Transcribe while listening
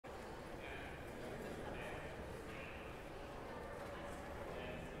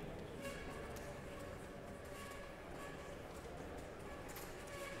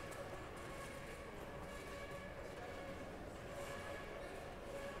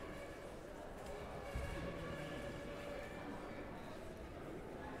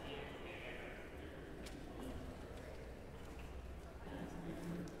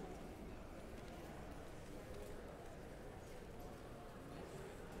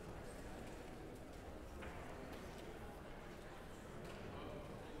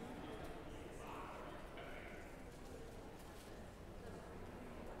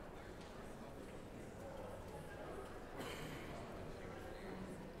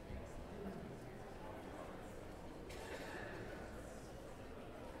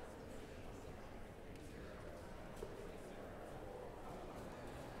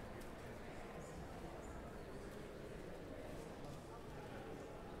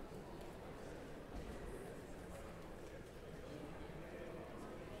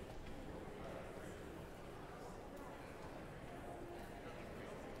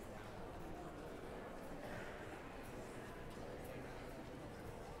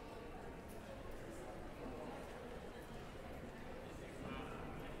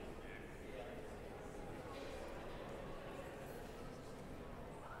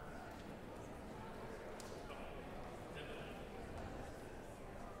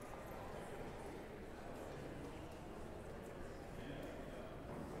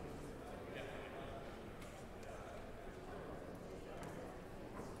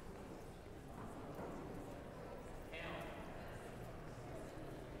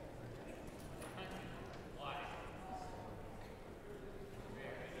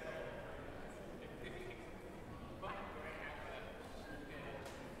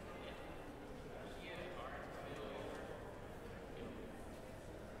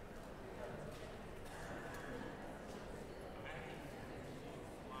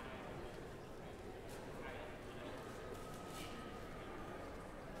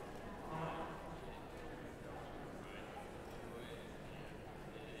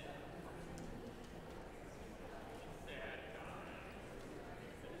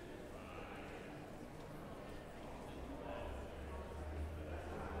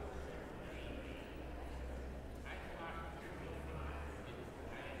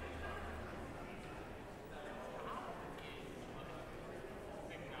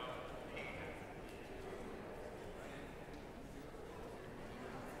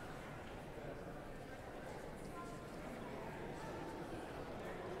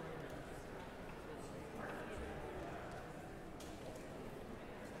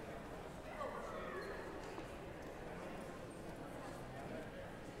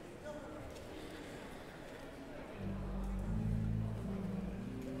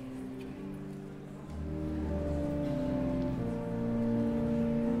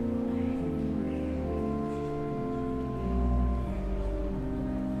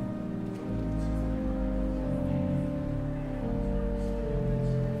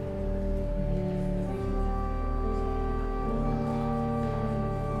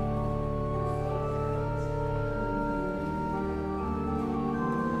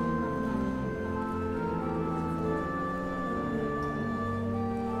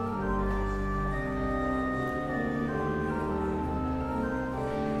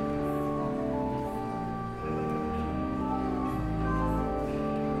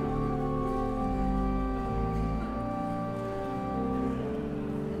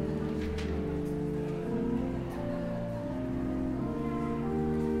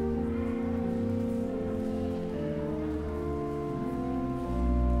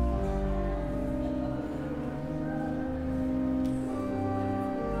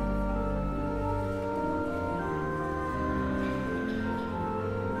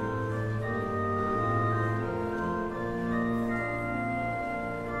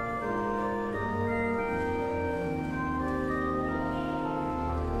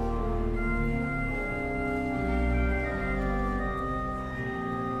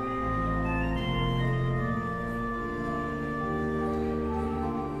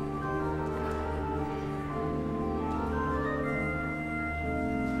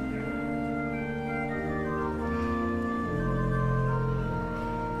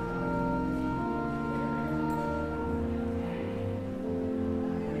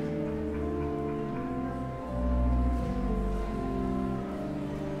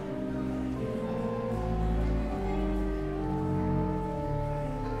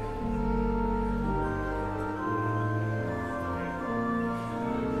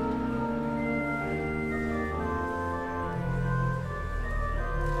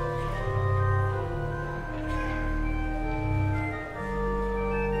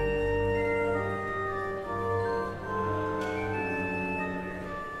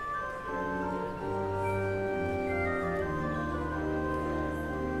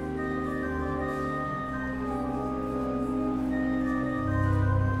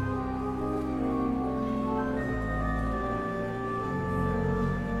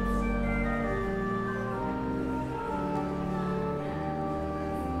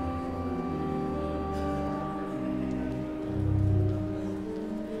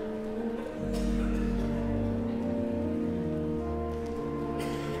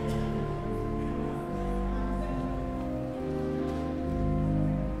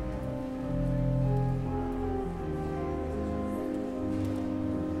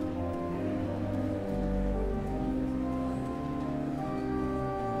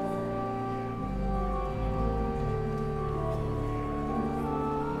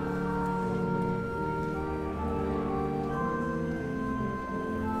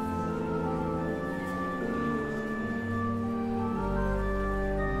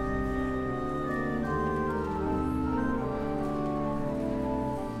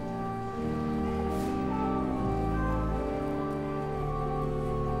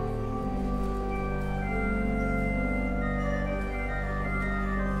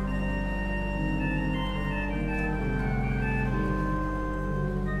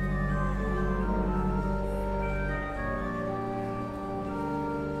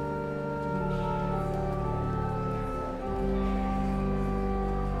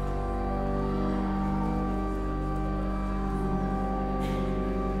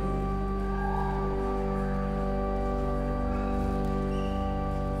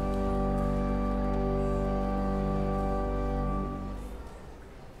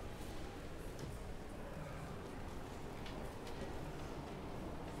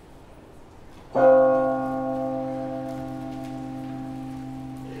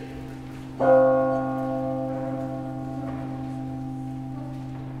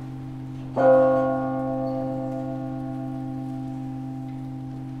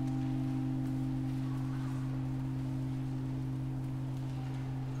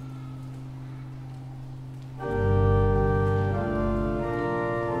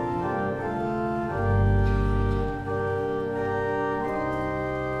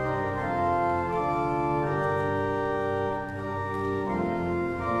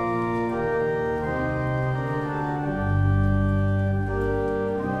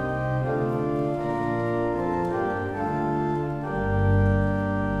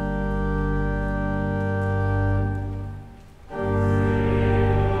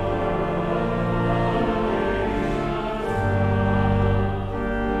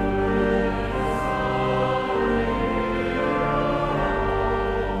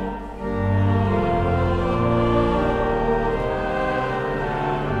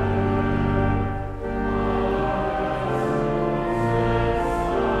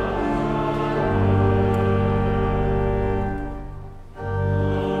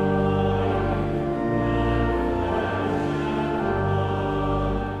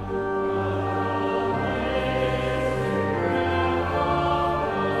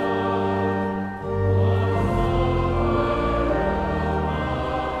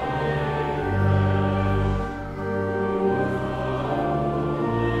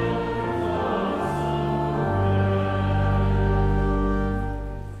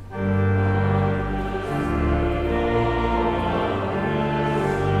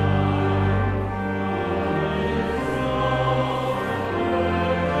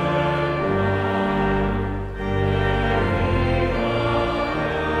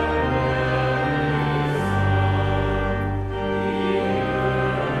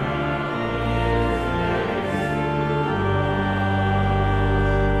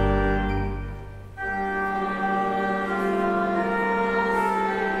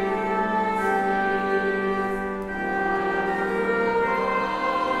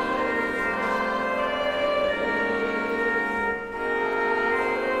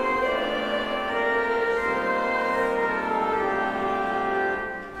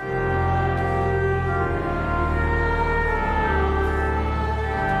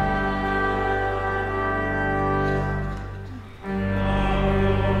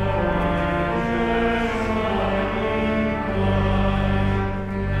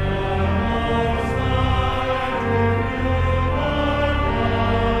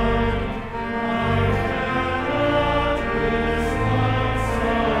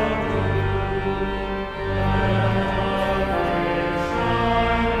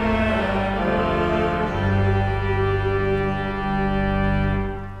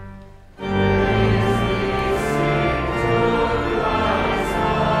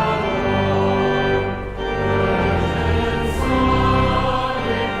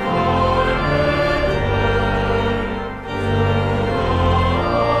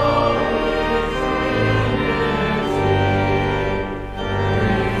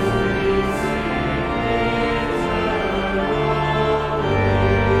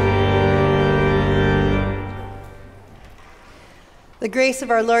grace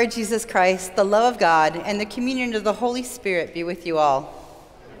of our Lord Jesus Christ, the love of God, and the communion of the Holy Spirit be with you all.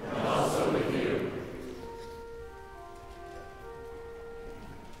 And also with you.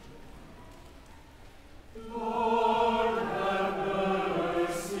 Lord, have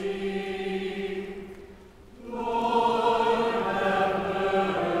mercy. Lord, have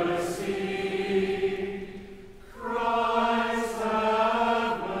mercy. Christ,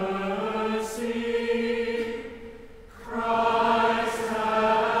 have mercy. Christ,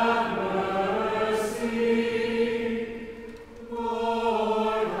 have mercy.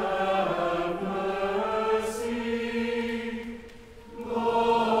 Lord, have mercy.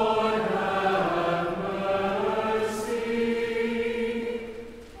 Lord, have mercy.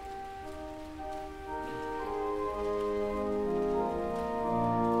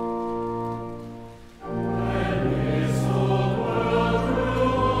 When this whole world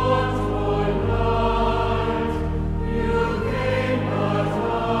groaned for night, you came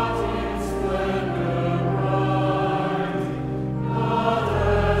not in splendor bright, not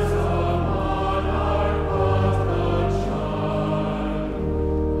as a monarch but the child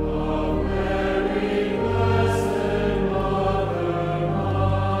of very blessed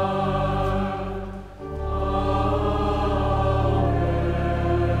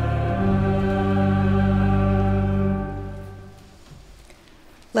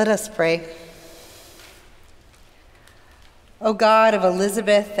Mother Let us pray. O God of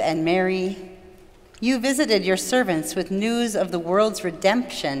Elizabeth and Mary, you visited your servants with news of the world's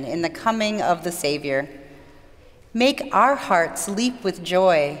redemption in the coming of the Savior. Make our hearts leap with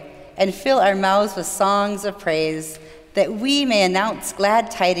joy and fill our mouths with songs of praise, that we may announce glad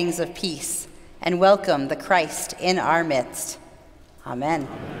tidings of peace and welcome the Christ in our midst. Amen.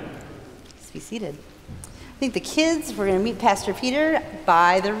 Please be seated. I think the kids, we're going to meet Pastor Peter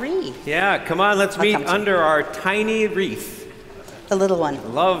by the wreath. Yeah, come on, let's meet come to under our tiny wreath. The little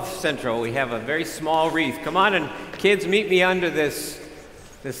one. Love Central, we have a very small wreath. Come on, and kids, meet me under this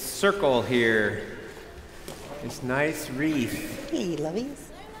circle here. This nice wreath. Hey, lovies.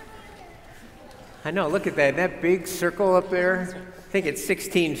 I know, look at that big circle up there. I think it's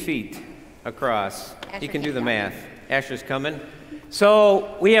 16 feet across. You can do the math. Asher's coming.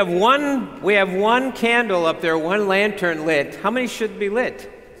 So we have one candle up there, one lantern lit. How many should be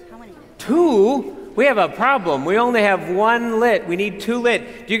lit? How many? 2? We have a problem. We only have 1 lit. We need 2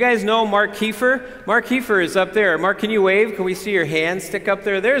 lit. Do you guys know Mark Kiefer? Mark Kiefer is up there. Mark, can you wave? Can we see your hand stick up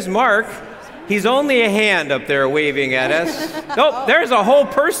there? There's Mark. He's only a hand up there waving at us. Nope, there's a whole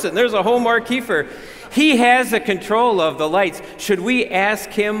person. There's a whole Mark Kiefer. He has the control of the lights. Should we ask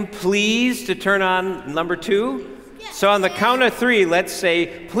him, please, to turn on number 2? So on the count of 3, let's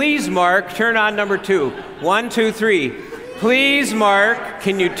say, please, Mark, turn on number 2. 1, 2, 3. Please, Mark,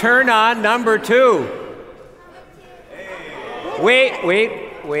 can you turn on number 2? Wait.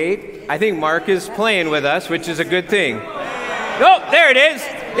 I think Mark is playing with us, which is a good thing. Oh, there it is.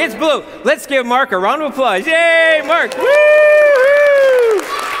 It's blue. Let's give Mark a round of applause. Yay, Mark. Woo-hoo!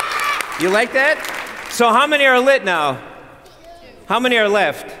 You like that? So how many are lit now? How many are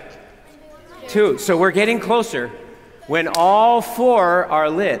left? 2. So we're getting closer. When all 4 are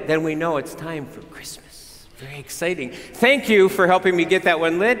lit, then we know it's time for Christmas. Very exciting. Thank you for helping me get that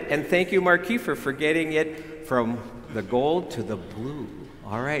one lit, and thank you, Mark Kiefer, for getting it from the gold to the blue.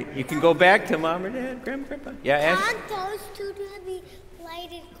 All right, you can go back to Mom or Dad, Grandma, Grandpa. Yeah, Ash? I want those two to be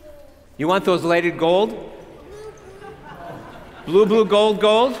lighted gold. You want those lighted gold? Blue,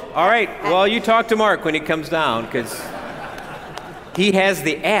 gold. All right, well, you talk to Mark when he comes down, because he has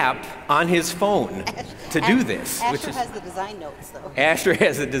the app on his phone to do this. Asher has the design notes, though. Asher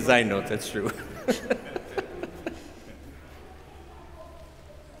has the design notes, that's true.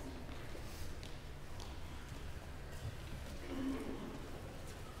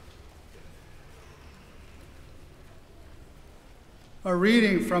 A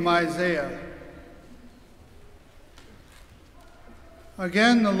reading from Isaiah.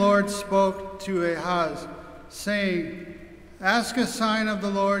 Again the Lord spoke to Ahaz, saying, ask a sign of the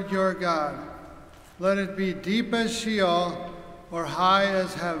Lord your God. Let it be deep as Sheol or high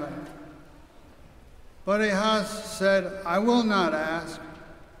as heaven. But Ahaz said, I will not ask,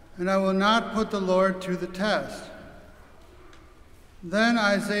 and I will not put the Lord to the test. Then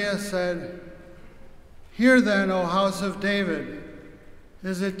Isaiah said, hear then, O house of David.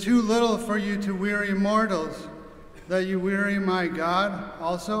 Is it too little for you to weary mortals, that you weary my God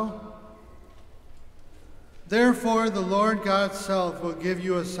also? Therefore the Lord God's self will give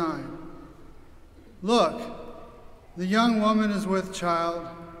you a sign. Look, the young woman is with child,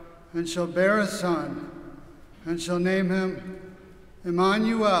 and shall bear a son, and shall name him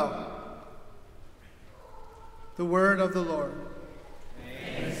Emmanuel. The word of the Lord.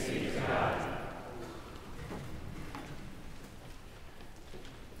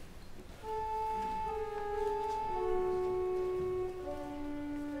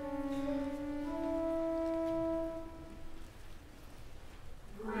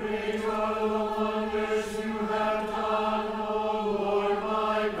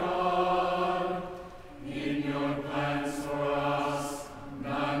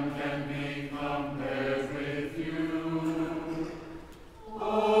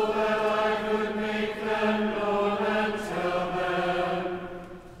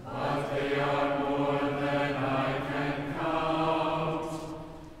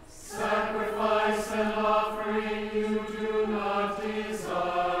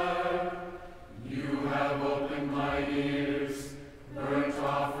 desire. You have opened my ears. Burnt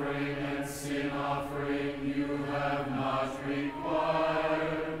offering and sin offering you have not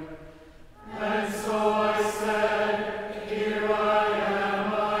required. And so I said, here I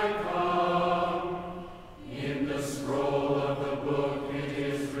am, I come. In the scroll of the book it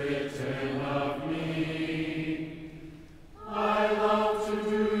is written of me. I love to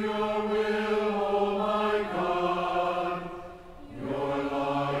do your will, O my God. Your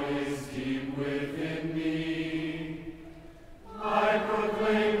law is deep within me. I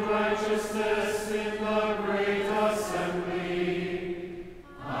proclaim righteousness in the great assembly.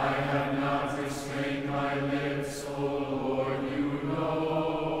 I have not restrained my lips, O Lord, you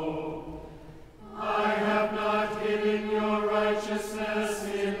know. I have not hidden your righteousness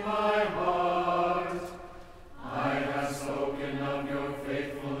in my heart. I have spoken of your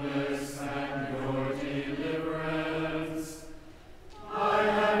faithfulness and your deliverance. I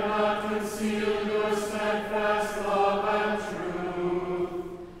have not concealed your steadfast love and truth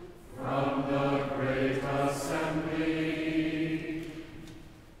from the great assembly.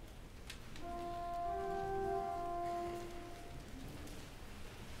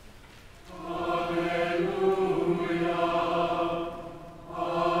 Alleluia,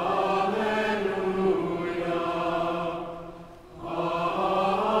 alleluia,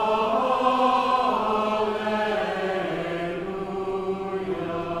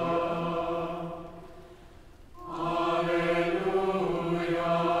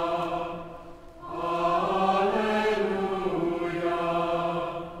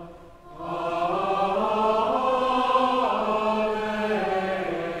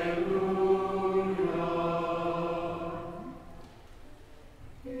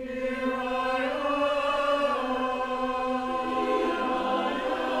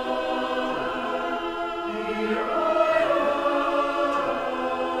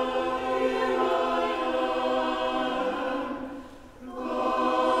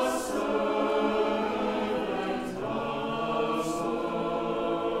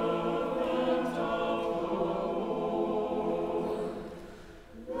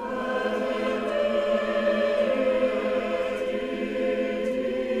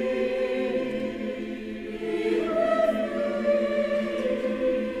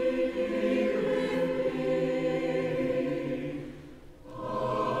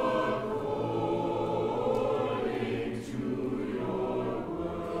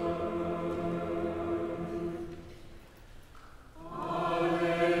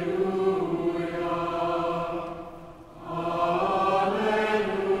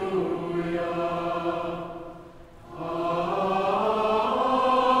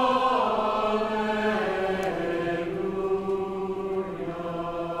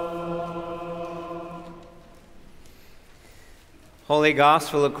 Holy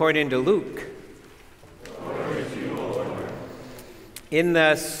Gospel according to Luke. In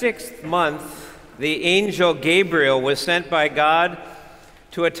the 6th month, the angel Gabriel was sent by God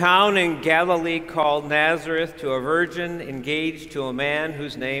to a town in Galilee called Nazareth to a virgin engaged to a man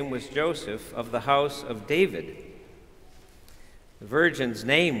whose name was Joseph of the house of David. The virgin's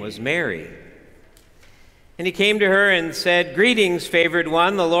name was Mary. And he came to her and said, "Greetings, favored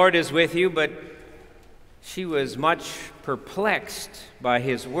one, the Lord is with you." But she was much perplexed by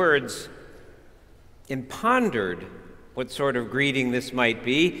his words and pondered what sort of greeting this might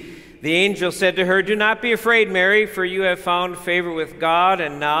be. The angel said to her, "Do not be afraid, Mary, for you have found favor with God,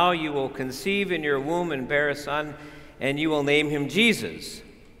 and now you will conceive in your womb and bear a son, and you will name him Jesus.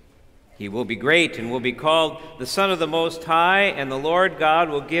 He will be great and will be called the Son of the Most High, and the Lord God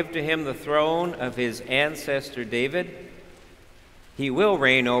will give to him the throne of his ancestor David. He will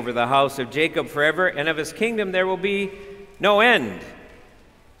reign over the house of Jacob forever, and of his kingdom there will be no end."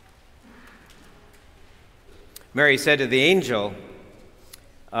 Mary said to the angel,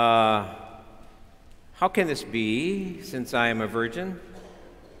 "How can this be, since I am a virgin?"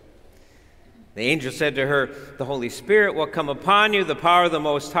 The angel said to her, "The Holy Spirit will come upon you, the power of the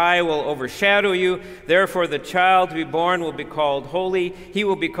Most High will overshadow you. Therefore the child to be born will be called holy. He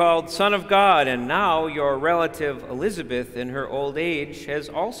will be called Son of God. And now your relative Elizabeth, in her old age, has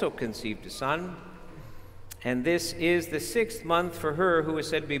also conceived a son. And this is the 6th month for her who is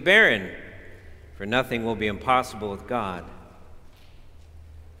said to be barren, for nothing will be impossible with God."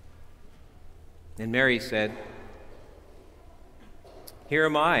 And Mary said, "Here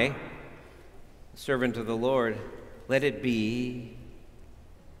am I, servant of the Lord. Let it be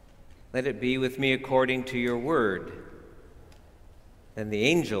with me according to your word." Then the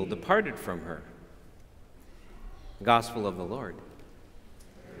angel departed from her. Gospel of the Lord.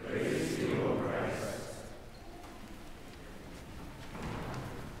 Praise to you, O Christ.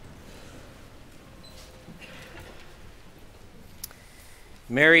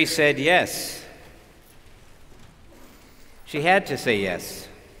 Mary said yes. She had to say yes.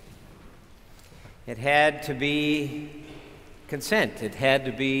 It had to be consent. It had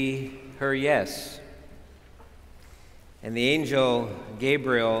to be her yes. And the angel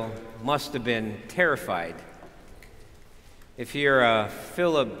Gabriel must have been terrified. If you're a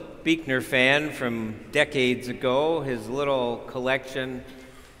Philip Buechner fan from decades ago, his little collection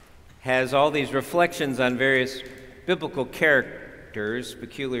has all these reflections on various biblical characters,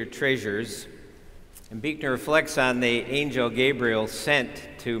 peculiar treasures. And Buechner reflects on the angel Gabriel sent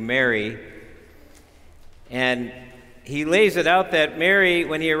to Mary. And he lays it out that Mary,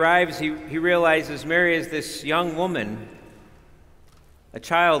 when he arrives, he realizes Mary is this young woman, a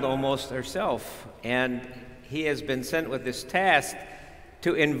child almost herself. And he has been sent with this task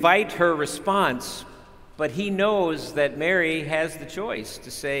to invite her response. But he knows that Mary has the choice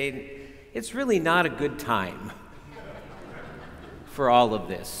to say, it's really not a good time for all of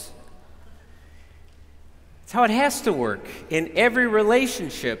this. It's how it has to work. In every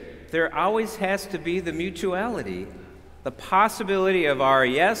relationship, there always has to be the mutuality, the possibility of our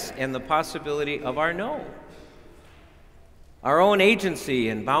yes and the possibility of our no. Our own agency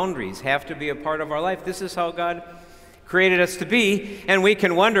and boundaries have to be a part of our life. This is how God created us to be, and we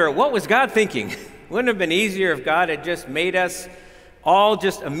can wonder, what was God thinking? Wouldn't it have been easier if God had just made us all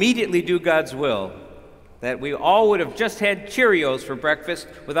just immediately do God's will? That we all would have just had Cheerios for breakfast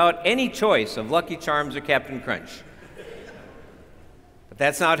without any choice of Lucky Charms or Captain Crunch. But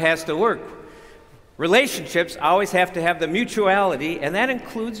that's not how it has to work. Relationships always have to have the mutuality, and that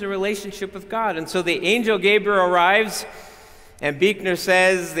includes the relationship with God. And so the angel Gabriel arrives, and Buechner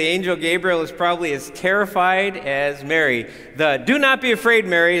says the angel Gabriel is probably as terrified as Mary. The "do not be afraid,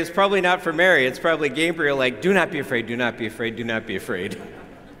 Mary" is probably not for Mary. It's probably Gabriel like, "Do not be afraid, do not be afraid, do not be afraid."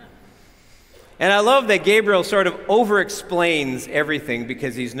 And I love that Gabriel sort of over-explains everything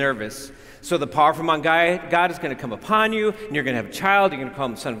because he's nervous. So the power from on God is going to come upon you, and you're going to have a child. You're going to call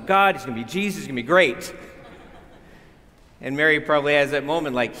him the Son of God. He's going to be Jesus. He's going to be great. And Mary probably has that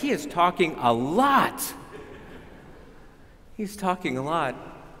moment like, he is talking a lot. He's talking a lot.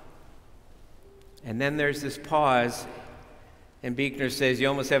 And then there's this pause, and Buechner says you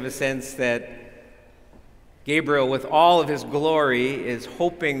almost have a sense that Gabriel, with all of his glory, is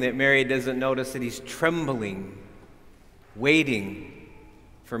hoping that Mary doesn't notice that he's trembling, waiting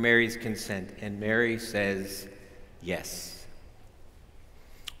for Mary's consent. And Mary says yes.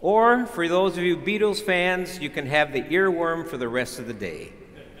 Or, for those of you Beatles fans, you can have the earworm for the rest of the day.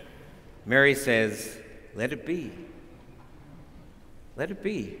 Mary says, let it be. Let it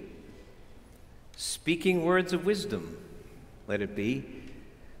be. Speaking words of wisdom, let it be.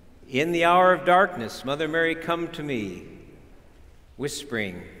 In the hour of darkness, Mother Mary, come to me.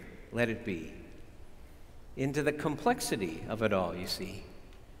 Whispering, let it be. Into the complexity of it all, you see.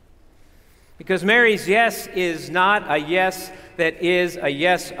 Because Mary's yes is not a yes that is a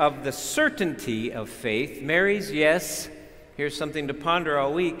yes of the certainty of faith. Mary's yes, here's something to ponder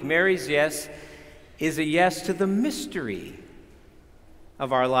all week, Mary's yes is a yes to the mystery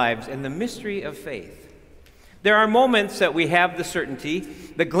of our lives and the mystery of faith. There are moments that we have the certainty,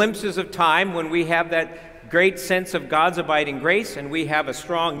 the glimpses of time when we have that great sense of God's abiding grace and we have a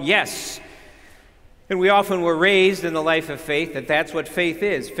strong yes. And we often were raised in the life of faith that that's what faith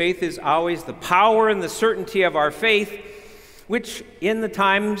is. Faith is always the power and the certainty of our faith, which in the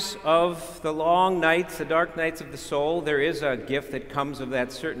times of the long nights, the dark nights of the soul, there is a gift that comes of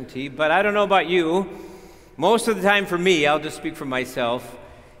that certainty. But I don't know about you, most of the time for me, I'll just speak for myself,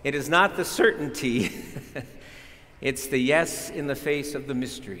 it is not the certainty, it's the yes in the face of the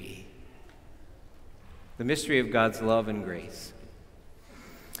mystery of God's love and grace.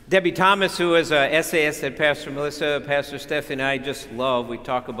 Debbie Thomas, who is an essayist that Pastor Melissa, Pastor Steph, and I just love, we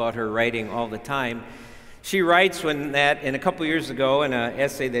talk about her writing all the time. She writes and a couple years ago in an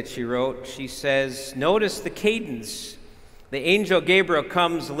essay that she wrote, she says, notice the cadence. The angel Gabriel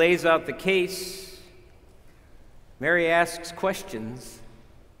comes, lays out the case. Mary asks questions.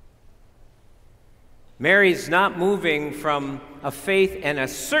 Mary's not moving from a faith and a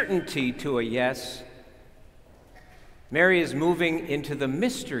certainty to a yes. Mary is moving into the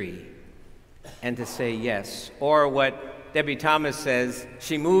mystery and to say yes. Or what Debbie Thomas says,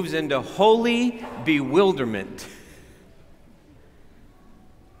 she moves into holy bewilderment.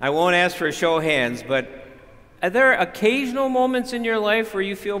 I won't ask for a show of hands, but are there occasional moments in your life where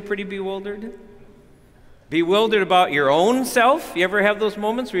you feel pretty bewildered? Bewildered about your own self? You ever have those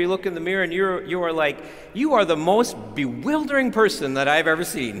moments where you look in the mirror and you are like, you are the most bewildering person that I've ever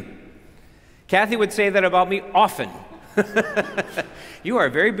seen. Kathy would say that about me often. You are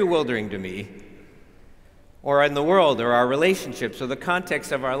very bewildering to me. or in the world, or our relationships, or the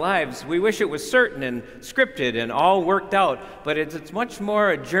context of our lives. We wish it was certain and scripted and all worked out, but it's much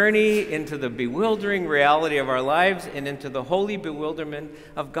more a journey into the bewildering reality of our lives and into the holy bewilderment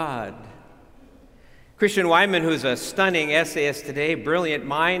of God. Christian Wyman, who's a stunning essayist today, brilliant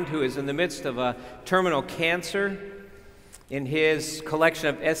mind, who is in the midst of a terminal cancer, in his collection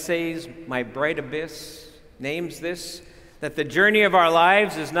of essays, My Bright Abyss, names this, that the journey of our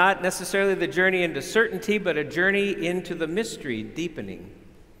lives is not necessarily the journey into certainty, but a journey into the mystery deepening.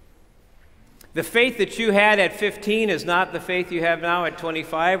 The faith that you had at 15 is not the faith you have now at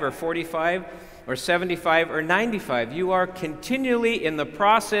 25 or 45 or 75 or 95. You are continually in the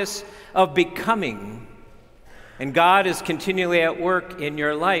process of becoming, and God is continually at work in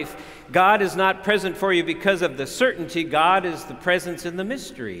your life. God is not present for you because of the certainty. God is the presence in the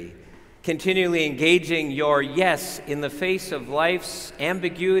mystery, continually engaging your yes in the face of life's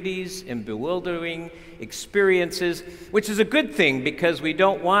ambiguities and bewildering experiences, which is a good thing because we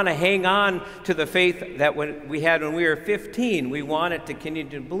don't want to hang on to the faith that we had when we were 15. We want it to continue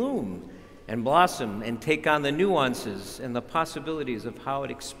to bloom and blossom and take on the nuances and the possibilities of how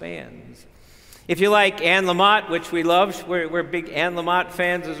it expands. If you like Anne Lamott, which we love, we're big Anne Lamott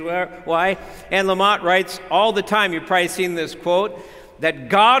fans as well. Why? Anne Lamott writes all the time, you've probably seen this quote, that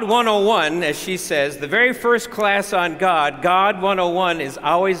God 101, as she says, the very first class on God, God 101 is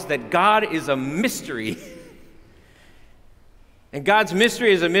always that God is a mystery. And God's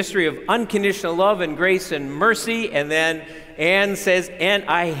mystery is a mystery of unconditional love and grace and mercy. And then Anne says, and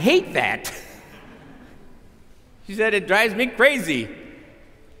I hate that. She said, it drives me crazy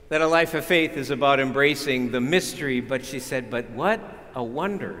that a life of faith is about embracing the mystery. But she said, but what a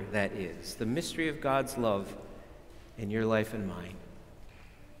wonder that is, the mystery of God's love in your life and mine.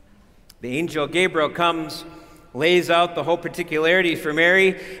 The angel Gabriel comes, lays out the whole particularities for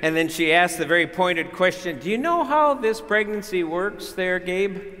Mary, and then she asks the very pointed question, do you know how this pregnancy works there,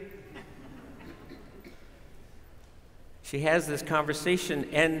 Gabe? She has this conversation,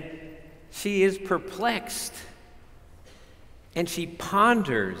 and she is perplexed, and she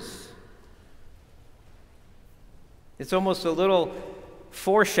ponders. It's almost a little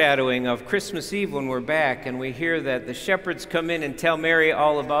foreshadowing of Christmas Eve when we're back and we hear that the shepherds come in and tell Mary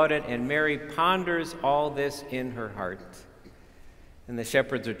all about it, and Mary ponders all this in her heart. And the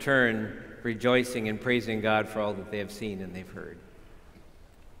shepherds return rejoicing and praising God for all that they have seen and they've heard.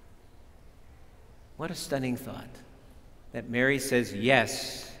 What a stunning thought that Mary says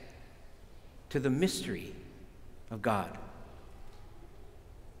yes to the mystery of God.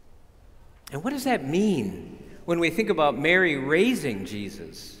 And what does that mean when we think about Mary raising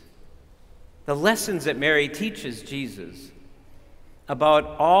Jesus? The lessons that Mary teaches Jesus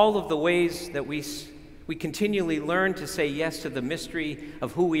about all of the ways that we continually learn to say yes to the mystery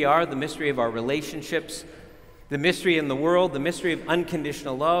of who we are, the mystery of our relationships, the mystery in the world, the mystery of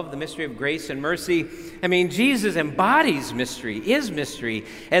unconditional love, the mystery of grace and mercy. I mean, Jesus embodies mystery, is mystery,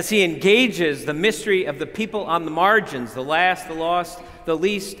 as he engages the mystery of the people on the margins, the last, the lost, the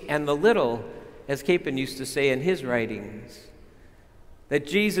least, and the little, as Capon used to say in his writings. That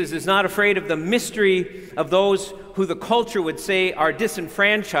Jesus is not afraid of the mystery of those who the culture would say are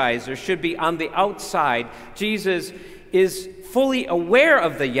disenfranchised or should be on the outside. Jesus is fully aware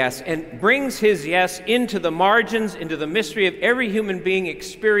of the yes and brings his yes into the margins, into the mystery of every human being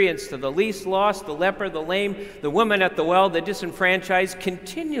experience, to the least lost, the leper, the lame, the woman at the well, the disenfranchised,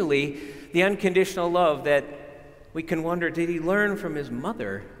 continually the unconditional love that we can wonder, did he learn from his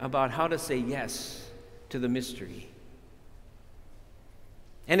mother about how to say yes to the mystery?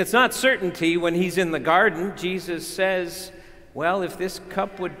 And it's not certainty when he's in the garden. Jesus says, well, if this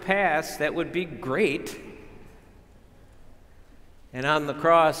cup would pass, that would be great. And on the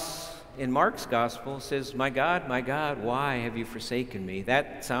cross in Mark's gospel says, my God, why have you forsaken me?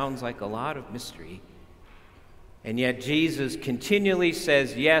 That sounds like a lot of mystery. And yet Jesus continually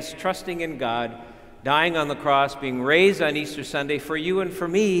says yes, trusting in God, dying on the cross, being raised on Easter Sunday for you and for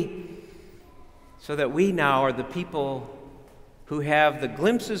me, so that we now are the people who have the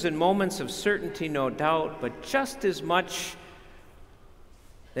glimpses and moments of certainty, no doubt, but just as much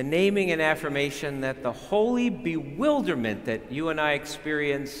the naming and affirmation that the holy bewilderment that you and I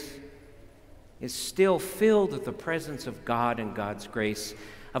experience is still filled with the presence of God and God's grace,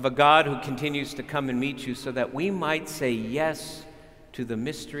 of a God who continues to come and meet you so that we might say yes to the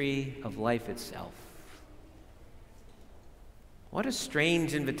mystery of life itself. What a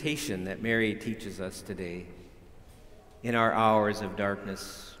strange invitation that Mary teaches us today. In our hours of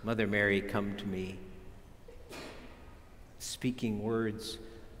darkness, Mother Mary, come to me, speaking words,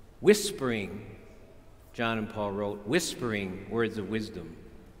 whispering, John and Paul wrote, whispering words of wisdom.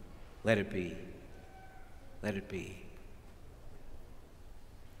 Let it be. Let it be.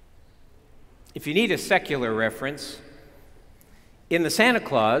 If you need a secular reference, in the Santa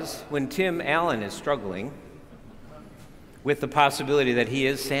Claus, when Tim Allen is struggling with the possibility that he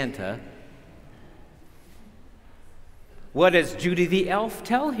is Santa, what does Judy the elf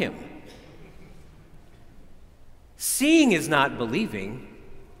tell him? Seeing is not believing.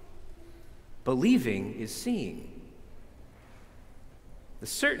 Believing is seeing. The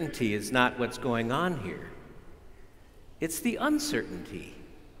certainty is not what's going on here. It's the uncertainty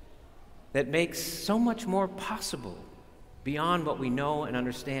that makes so much more possible beyond what we know and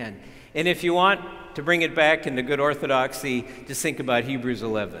understand. And if you want to bring it back into good orthodoxy, just think about Hebrews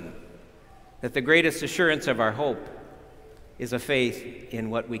 11, that the greatest assurance of our hope is a faith in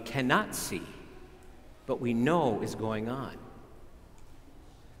what we cannot see, but we know is going on.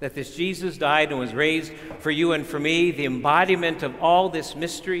 That this Jesus died and was raised for you and for me, the embodiment of all this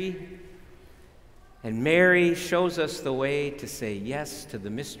mystery. And Mary shows us the way to say yes to the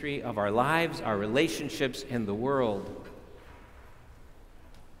mystery of our lives, our relationships, and the world.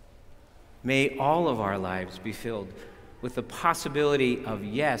 May all of our lives be filled with the possibility of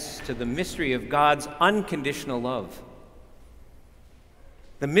yes to the mystery of God's unconditional love.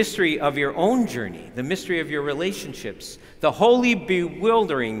 The mystery of your own journey, the mystery of your relationships, the wholly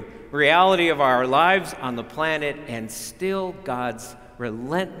bewildering reality of our lives on the planet, and still God's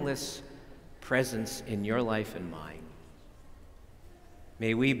relentless presence in your life and mine.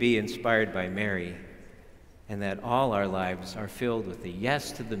 May we be inspired by Mary, and that all our lives are filled with the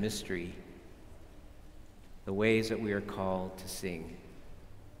yes to the mystery, the ways that we are called to sing.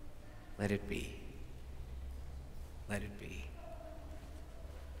 Let it be. Let it be.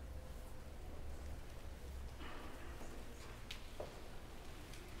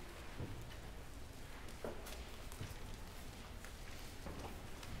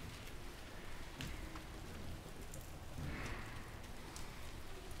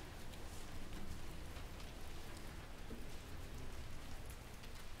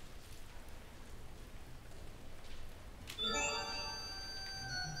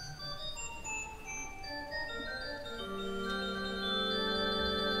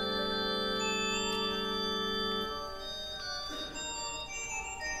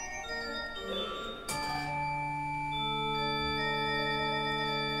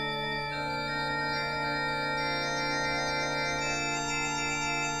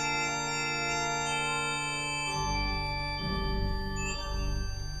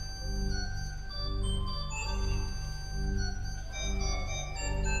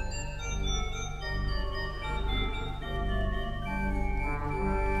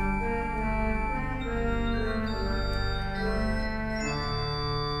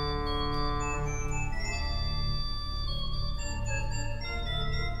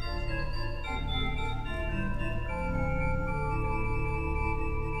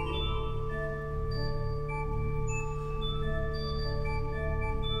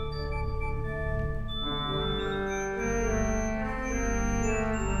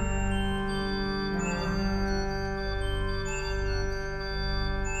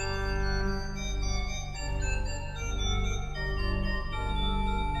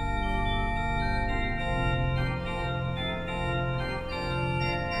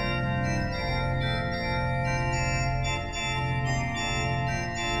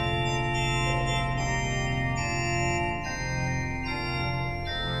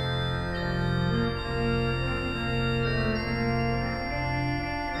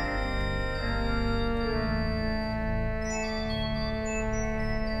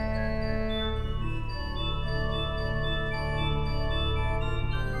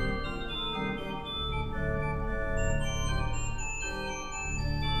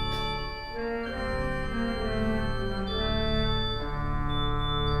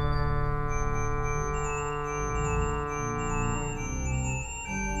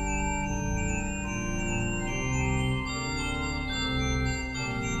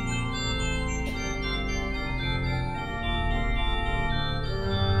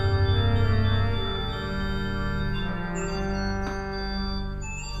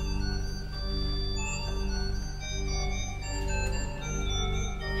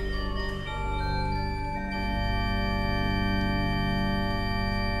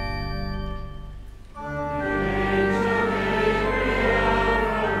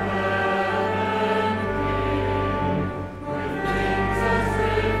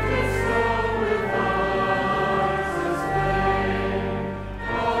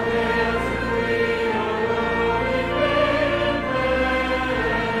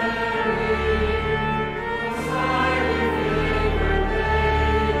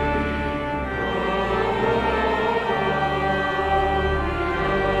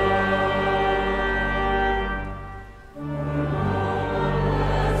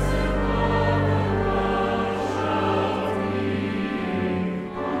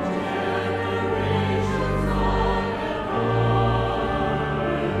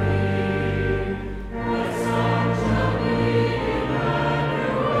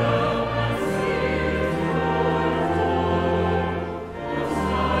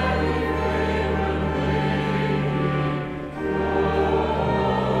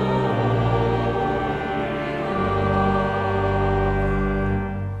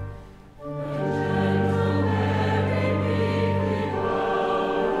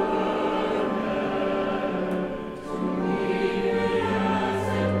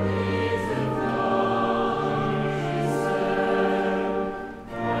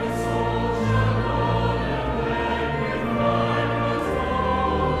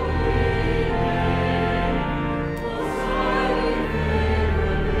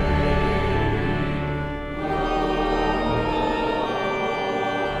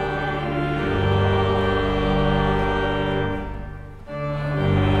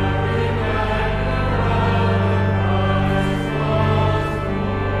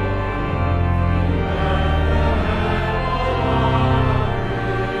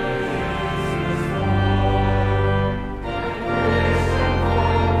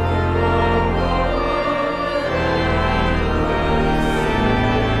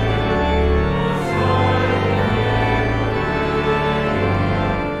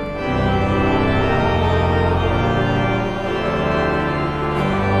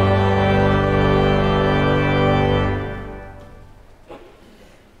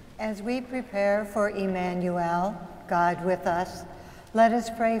 prepare for Emmanuel, God with us, let us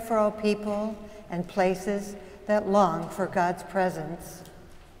pray for all people and places that long for God's presence.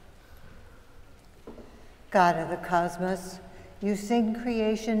 God of the cosmos, you sing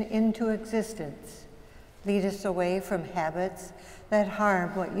creation into existence. Lead us away from habits that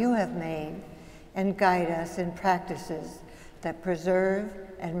harm what you have made and guide us in practices that preserve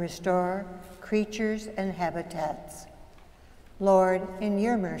and restore creatures and habitats. Lord, in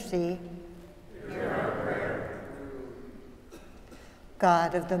your mercy, hear our prayer.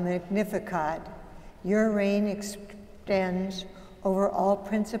 God of the Magnificat, your reign extends over all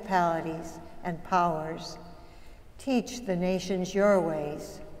principalities and powers. Teach the nations your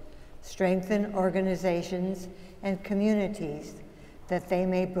ways. Strengthen organizations and communities that they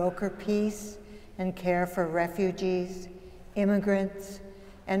may broker peace and care for refugees, immigrants,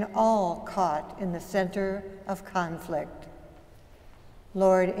 and all caught in the center of conflict.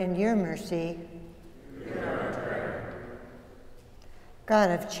 Lord, in your mercy, hear our prayer.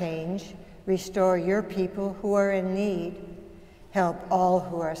 God of change, restore your people who are in need. Help all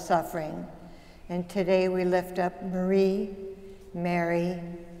who are suffering. And today we lift up Marie, Mary,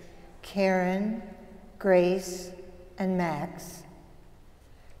 Karen, Grace, and Max.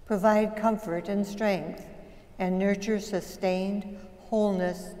 Provide comfort and strength and nurture sustained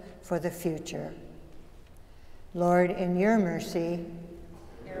wholeness for the future. Lord, in your mercy,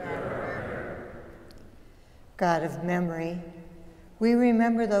 hear our prayer. God of memory, we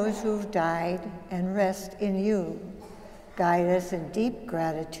remember those who have died and rest in you. Guide us in deep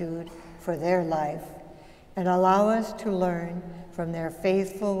gratitude for their life and allow us to learn from their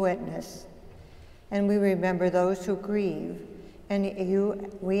faithful witness. And we remember those who grieve,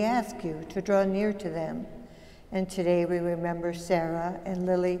 and we ask you to draw near to them. And today we remember Sarah and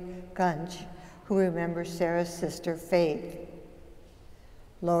Lily Gunch, who remember Sarah's sister Faith.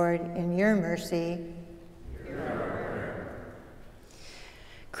 Lord, in your mercy, hear our prayer.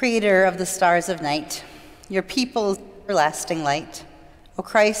 Creator of the stars of night, your people's everlasting light, O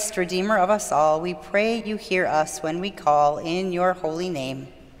Christ, Redeemer of us all, we pray you hear us when we call in your holy name.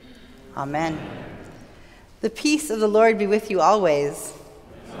 Amen. The peace of the Lord be with you always.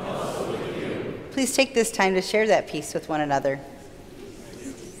 And also with you. Please take this time to share that peace with one another.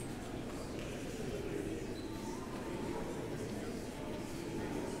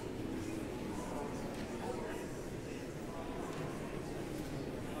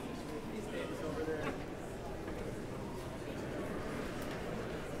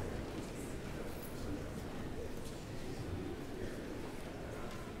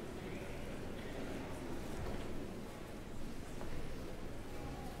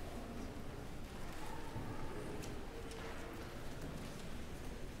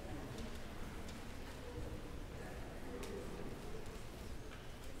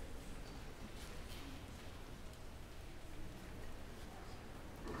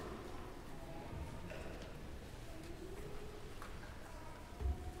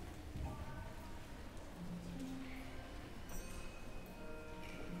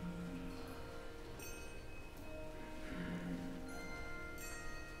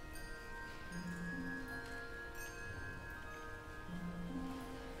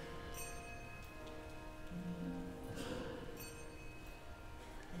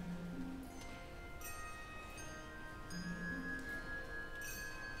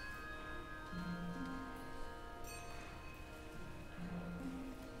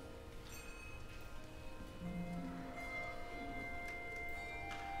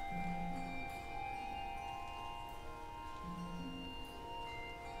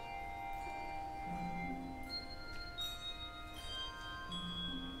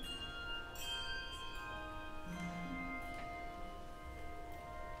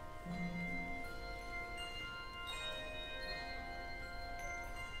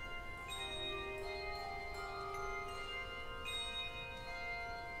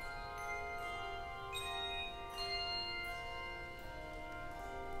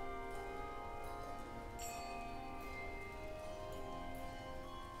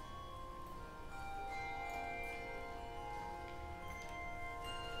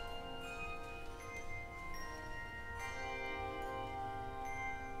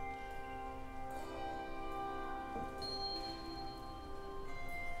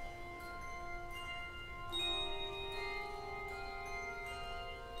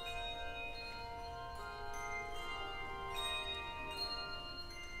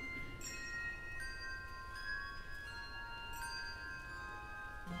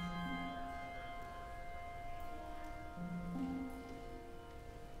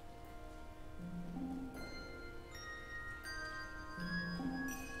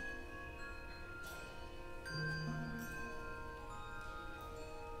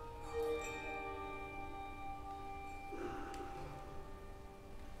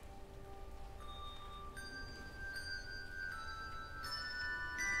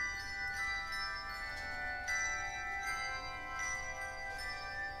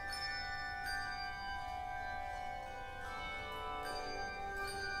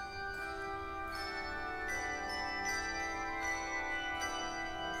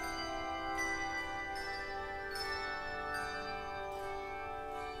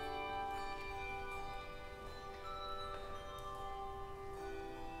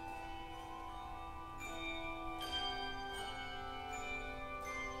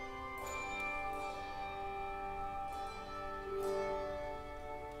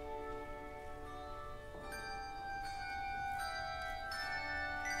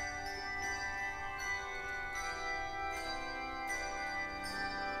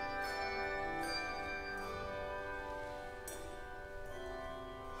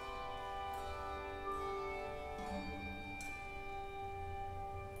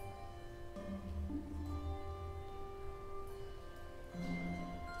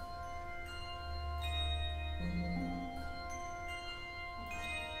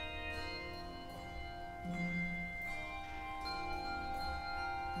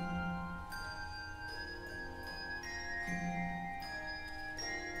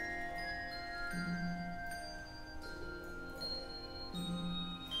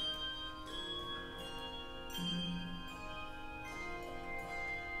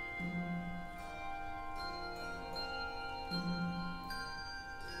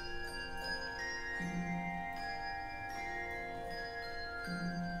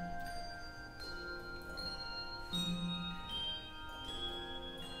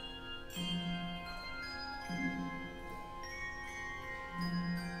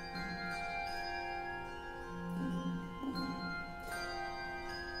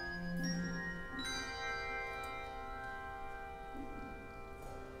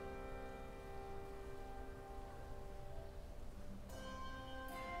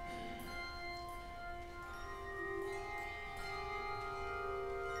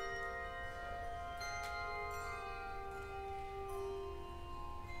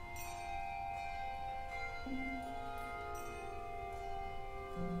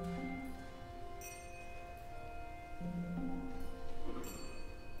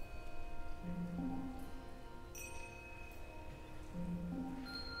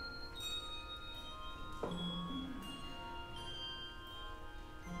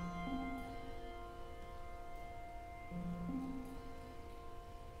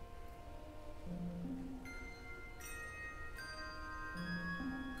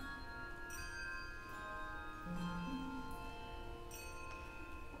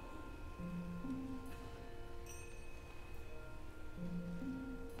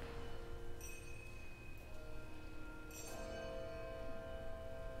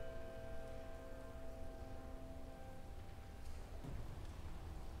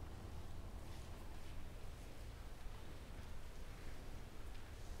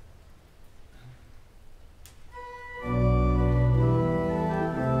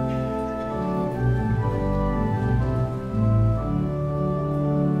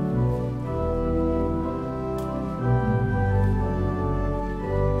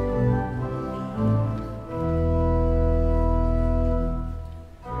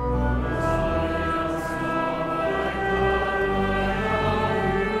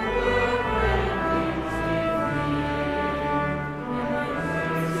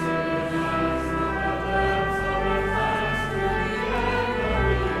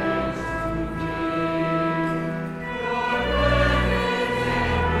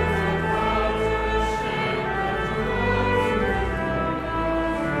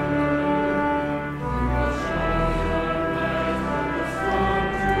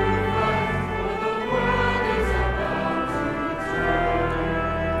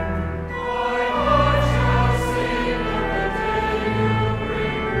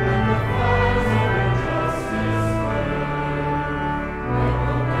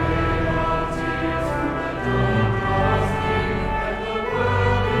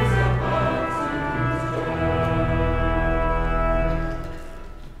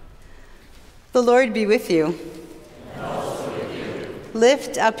 The Lord be with you. And also with you.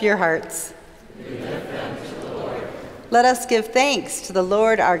 Lift up your hearts. We lift them to the Lord. Let us give thanks to the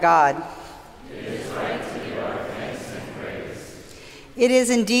Lord our God. It is right to give our thanks and praise. It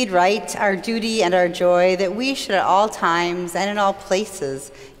is indeed right, our duty and our joy, that we should at all times and in all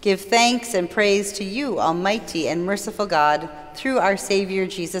places give thanks and praise to you, Almighty and merciful God, through our Savior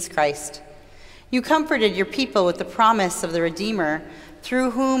Jesus Christ. You comforted your people with the promise of the Redeemer,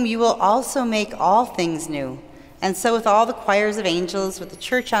 through whom you will also make all things new. And so with all the choirs of angels, with the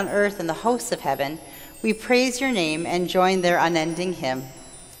church on earth and the hosts of heaven, we praise your name and join their unending hymn.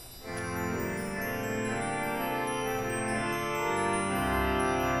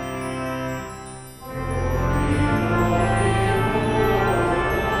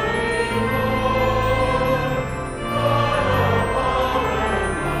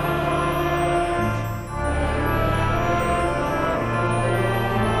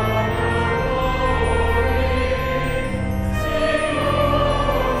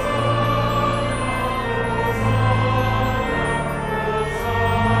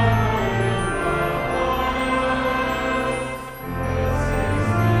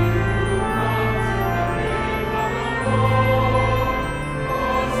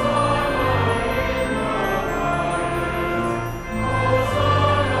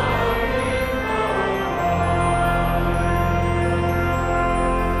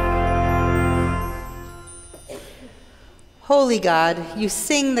 Holy God, you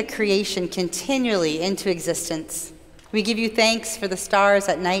sing the creation continually into existence. We give you thanks for the stars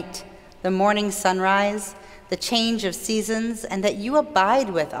at night, the morning sunrise, the change of seasons, and that you abide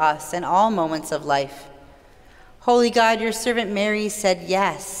with us in all moments of life. Holy God, your servant Mary said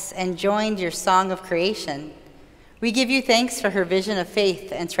yes and joined your song of creation. We give you thanks for her vision of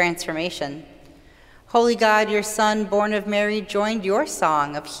faith and transformation. Holy God, your Son, born of Mary, joined your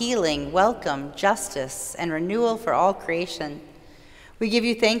song of healing, welcome, justice, and renewal for all creation. We give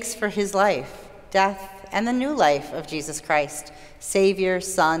you thanks for his life, death, and the new life of Jesus Christ, Savior,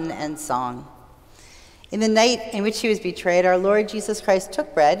 Son, and song. In the night in which he was betrayed, our Lord Jesus Christ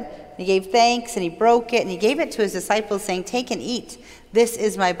took bread, and he gave thanks, and he broke it, and he gave it to his disciples, saying, "Take and eat. This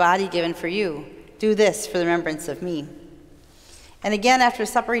is my body given for you. Do this for the remembrance of me." And again after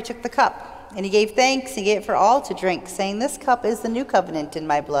supper he took the cup, and he gave thanks and gave it for all to drink, saying, "This cup is the new covenant in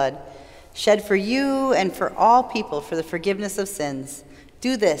my blood, shed for you and for all people for the forgiveness of sins.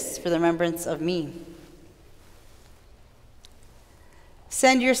 Do this for the remembrance of me."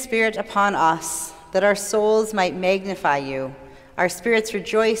 Send your Spirit upon us, that our souls might magnify you, our spirits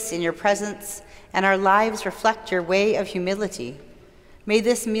rejoice in your presence, and our lives reflect your way of humility. May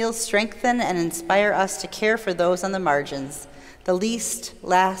this meal strengthen and inspire us to care for those on the margins, the least,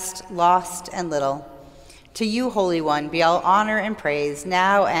 last, lost, and little. To you, Holy One, be all honor and praise,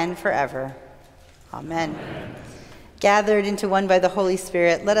 now and forever. Amen. Amen. Gathered into one by the Holy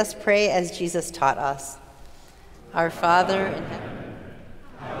Spirit, let us pray as Jesus taught us. Our Father in heaven,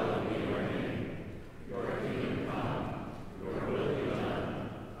 hallowed be your name. Your kingdom come, your will be done,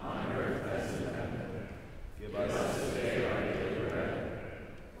 on earth as in heaven. Give us today our daily bread.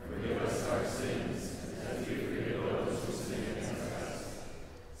 Forgive us our sins, as we forgive those who sin against us.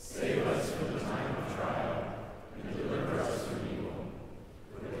 Save us from the time of trial, and deliver us from evil.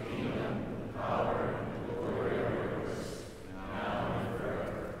 For the kingdom, the power, and the glory are yours, now and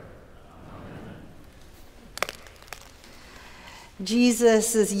forever. Amen.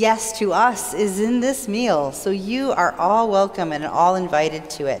 Jesus' yes to us is in this meal, so you are all welcome and all invited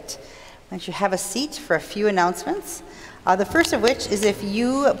to it. Why don't you have a seat for a few announcements? The first of which is if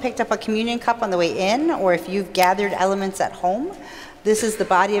you picked up a communion cup on the way in, or if you've gathered elements at home, this is the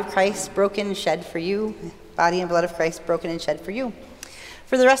body of Christ broken and shed for you, body and blood of Christ broken and shed for you.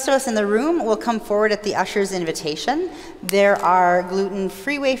 For the rest of us in the room, we'll come forward at the usher's invitation. There are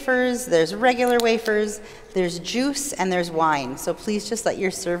gluten-free wafers, there's regular wafers, there's juice, and there's wine. So please just let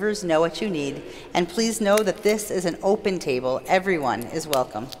your servers know what you need. And please know that this is an open table. Everyone is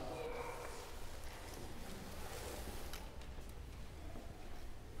welcome.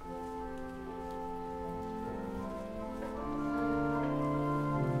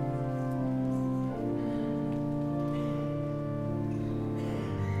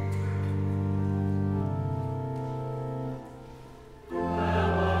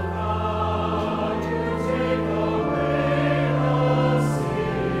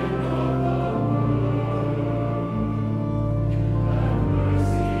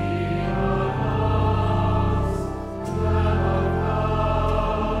 Mercy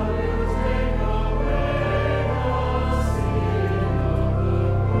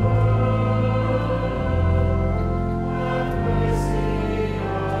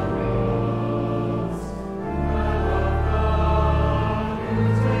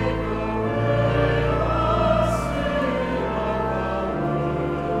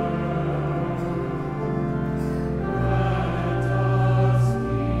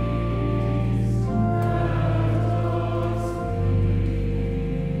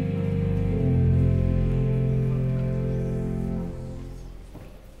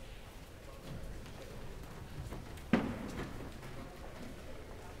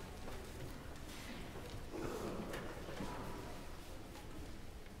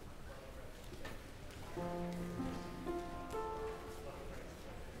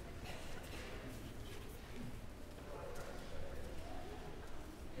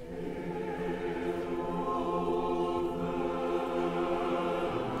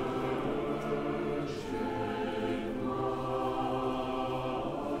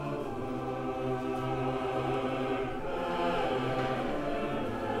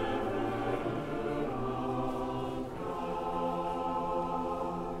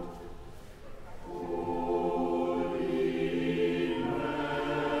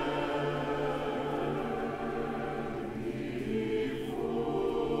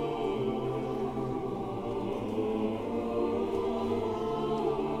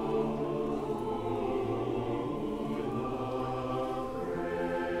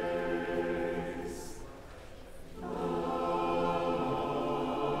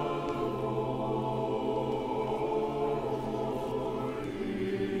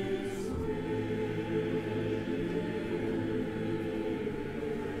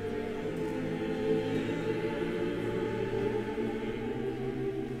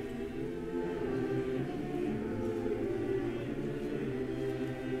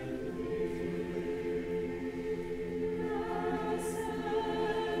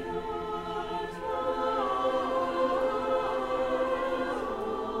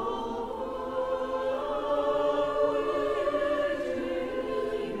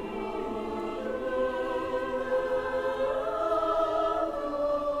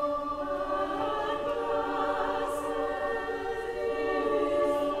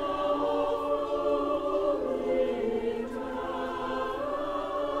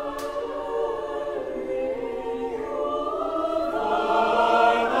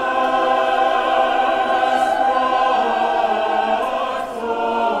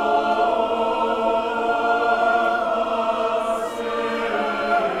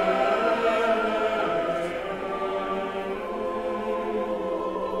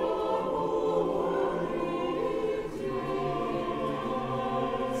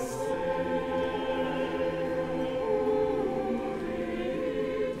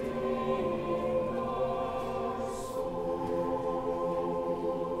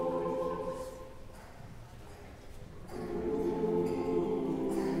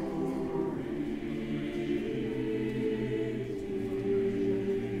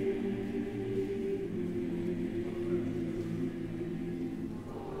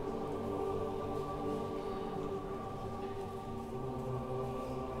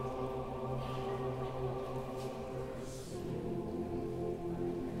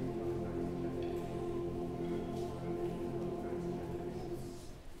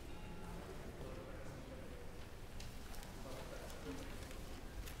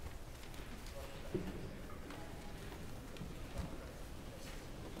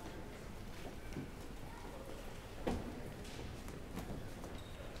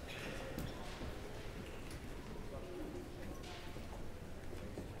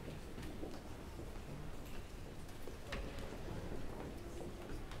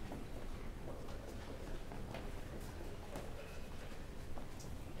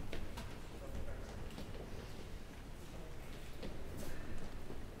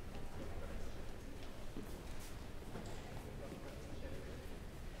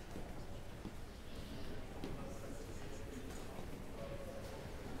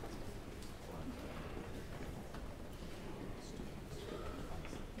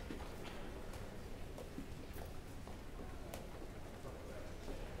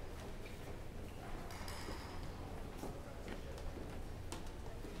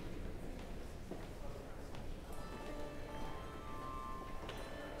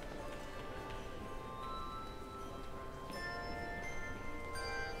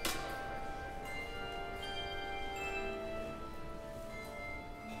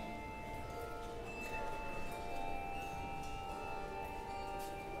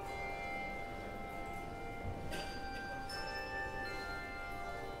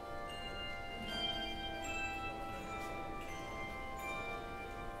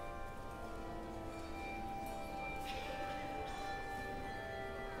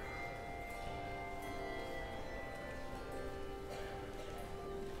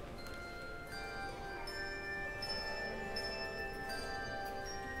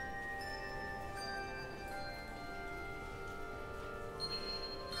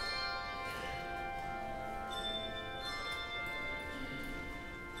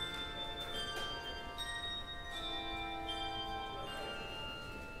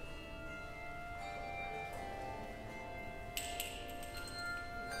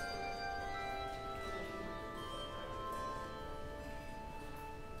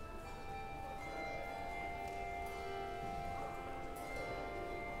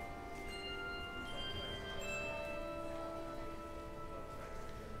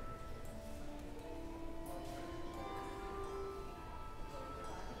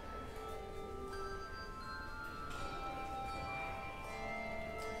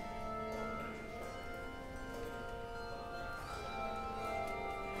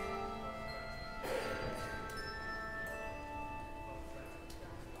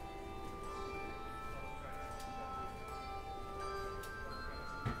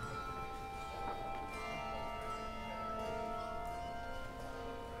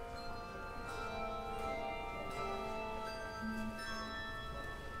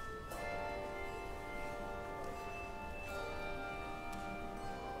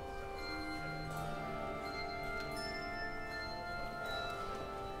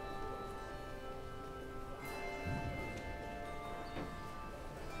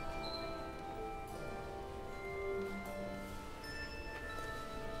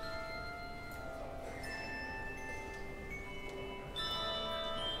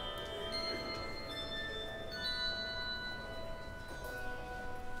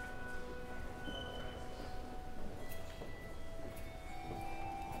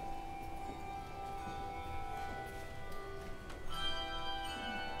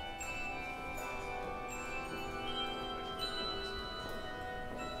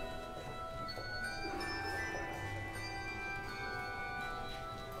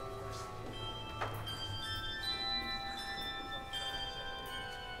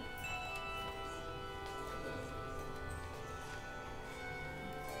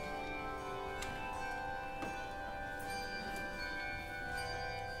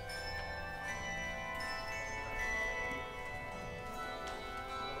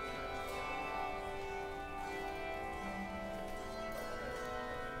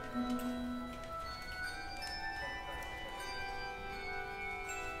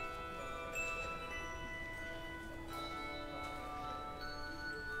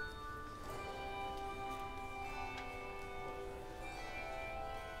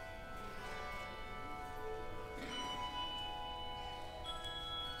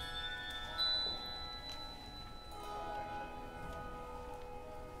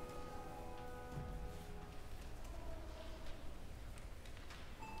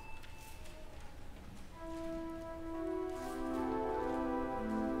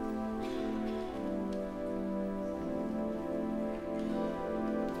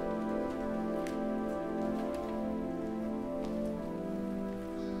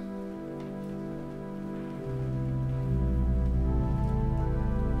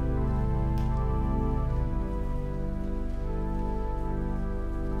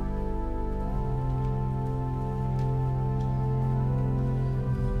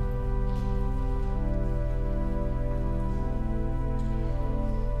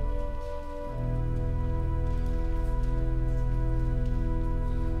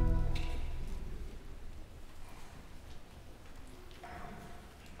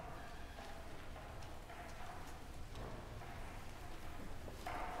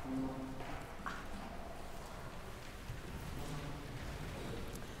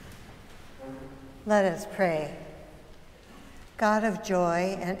Let us pray. God of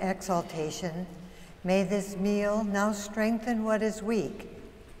joy and exaltation, may this meal now strengthen what is weak,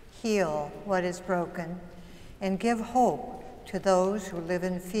 heal what is broken, and give hope to those who live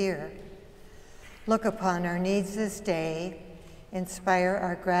in fear. Look upon our needs this day, inspire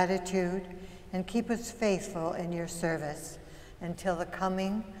our gratitude, and keep us faithful in your service until the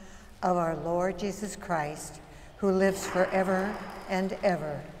coming of our Lord Jesus Christ, who lives forever and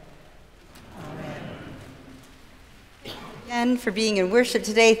ever. Amen. Again, for being in worship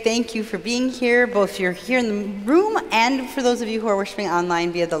today. Thank you for being here, both if you're here in the room and for those of you who are worshiping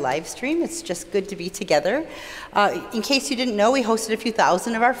online via the live stream. It's just good to be together. In case you didn't know, we hosted a few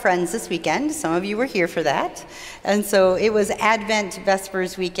thousand of our friends this weekend. Some of you were here for that. And so it was Advent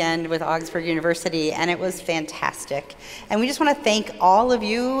Vespers weekend with Augsburg University, and it was fantastic. And we just want to thank all of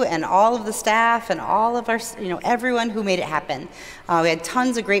you and all of the staff and all of our, everyone who made it happen. We had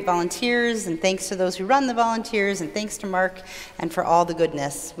tons of great volunteers, and thanks to those who run the volunteers, and thanks to Mark, and for all the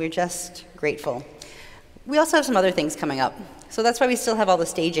goodness. We're just grateful. We also have some other things coming up, so that's why we still have all the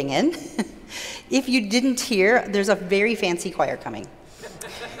staging in. If you didn't hear, there's a very fancy choir coming.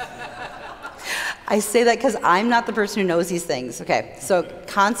 I say that because I'm not the person who knows these things. Okay, so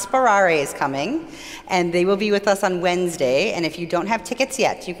Conspirare is coming, and they will be with us on Wednesday, and if you don't have tickets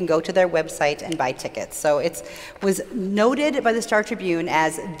yet, you can go to their website and buy tickets. So it was noted by the Star Tribune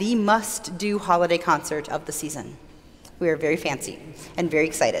as the must-do holiday concert of the season. We are very fancy and very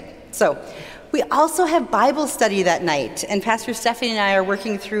excited. So we also have Bible study that night, and Pastor Stephanie and I are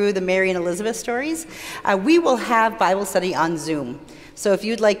working through the Mary and Elizabeth stories. We will have Bible study on Zoom. So if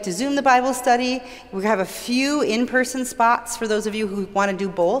you'd like to Zoom the Bible study, we have a few in-person spots for those of you who want to do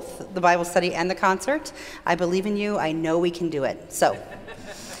both, the Bible study and the concert. I believe in you. I know we can do it. So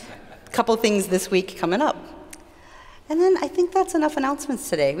a couple things this week coming up. And then I think that's enough announcements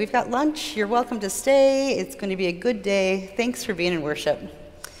today. We've got lunch. You're welcome to stay. It's going to be a good day. Thanks for being in worship.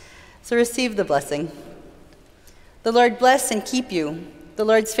 So receive the blessing. The Lord bless and keep you. The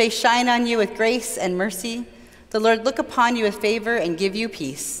Lord's face shine on you with grace and mercy. The Lord look upon you with favor and give you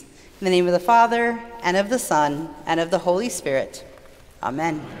peace. In the name of the Father, and of the Son, and of the Holy Spirit.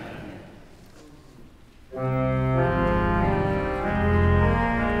 Amen.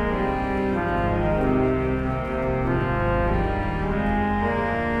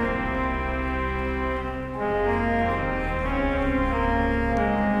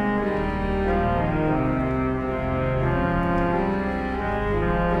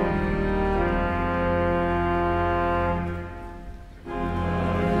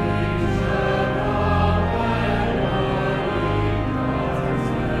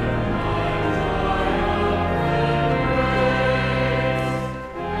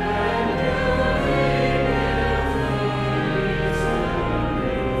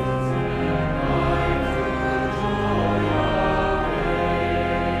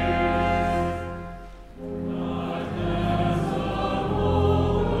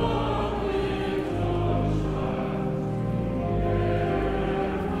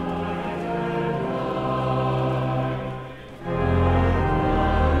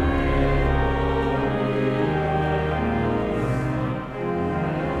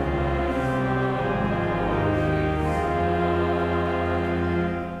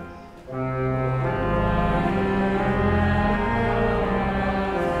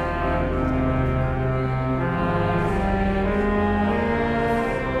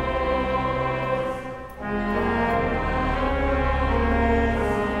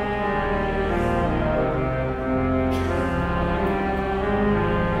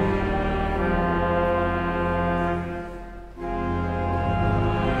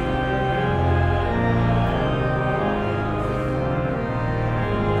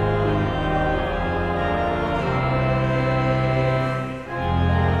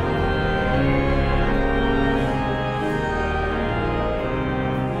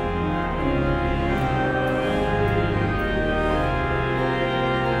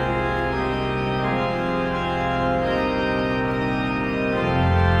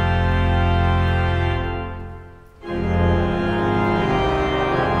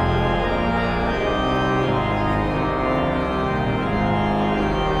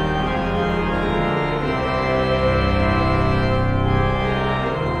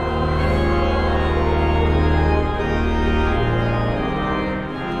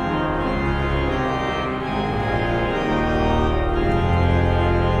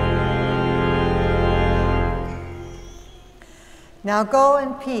 Now go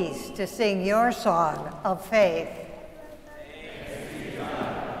in peace to sing your song of faith.